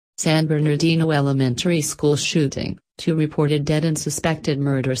San Bernardino Elementary School shooting, 2 reported dead in suspected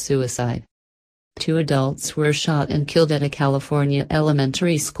murder-suicide. 2 adults were shot and killed at a California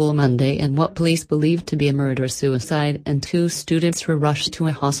elementary school Monday in what police believed to be a murder-suicide, and 2 students were rushed to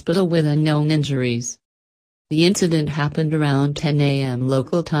a hospital with unknown injuries. The incident happened around 10 a.m.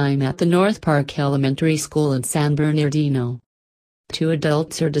 local time at the North Park Elementary School in San Bernardino. 2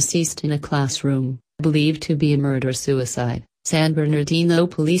 adults are deceased in a classroom, believed to be a murder-suicide, San Bernardino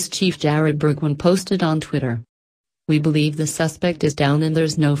Police Chief Jared Bergman posted on Twitter. "We believe the suspect is down and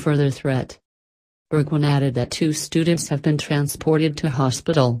there's no further threat." Bergman added that 2 students have been transported to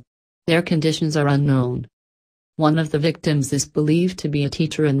hospital. Their conditions are unknown. One of the victims is believed to be a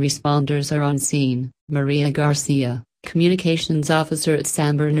teacher and responders are on scene. Maria Garcia, communications officer at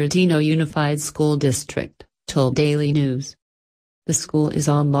San Bernardino Unified School District, told Daily News. The school is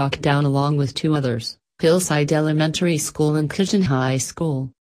on lockdown along with 2 others, Hillside Elementary School and Kitchen High School.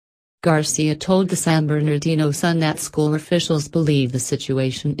 Garcia told the San Bernardino Sun that school officials believe the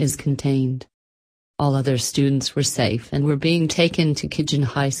situation is contained. All other students were safe and were being taken to Kitchen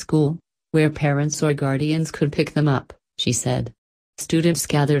High School, where parents or guardians could pick them up, she said. Students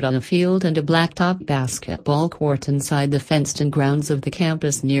gathered on a field and a blacktop basketball court inside the fenced-in grounds of the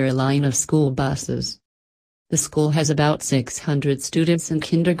campus near a line of school buses. The school has about 600 students in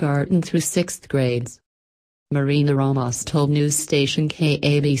kindergarten through 6th grades. Marina Ramos told news station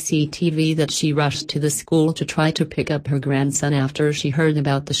KABC-TV that she rushed to the school to try to pick up her grandson after she heard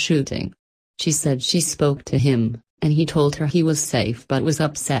about the shooting. She said she spoke to him, and he told her he was safe but was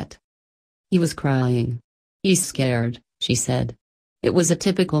upset. "He was crying. He's scared," she said. "It was a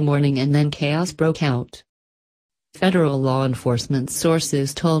typical morning and then chaos broke out." Federal law enforcement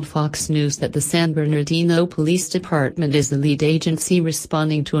sources told Fox News that the San Bernardino Police Department is the lead agency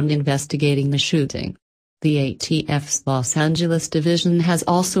responding to and investigating the shooting. The ATF's Los Angeles division has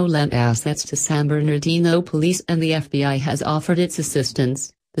also lent assets to San Bernardino Police and the FBI has offered its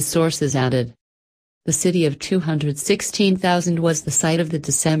assistance, the sources added. The city of 216,000 was the site of the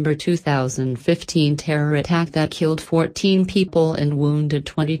December 2015 terror attack that killed 14 people and wounded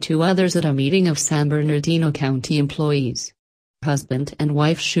 22 others at a meeting of San Bernardino County employees. Husband and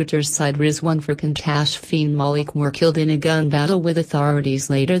wife shooters Said Rizwan and Kashfeen Malik were killed in a gun battle with authorities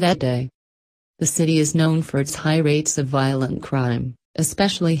later that day. The city is known for its high rates of violent crime,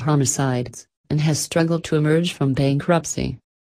 especially homicides, and has struggled to emerge from bankruptcy.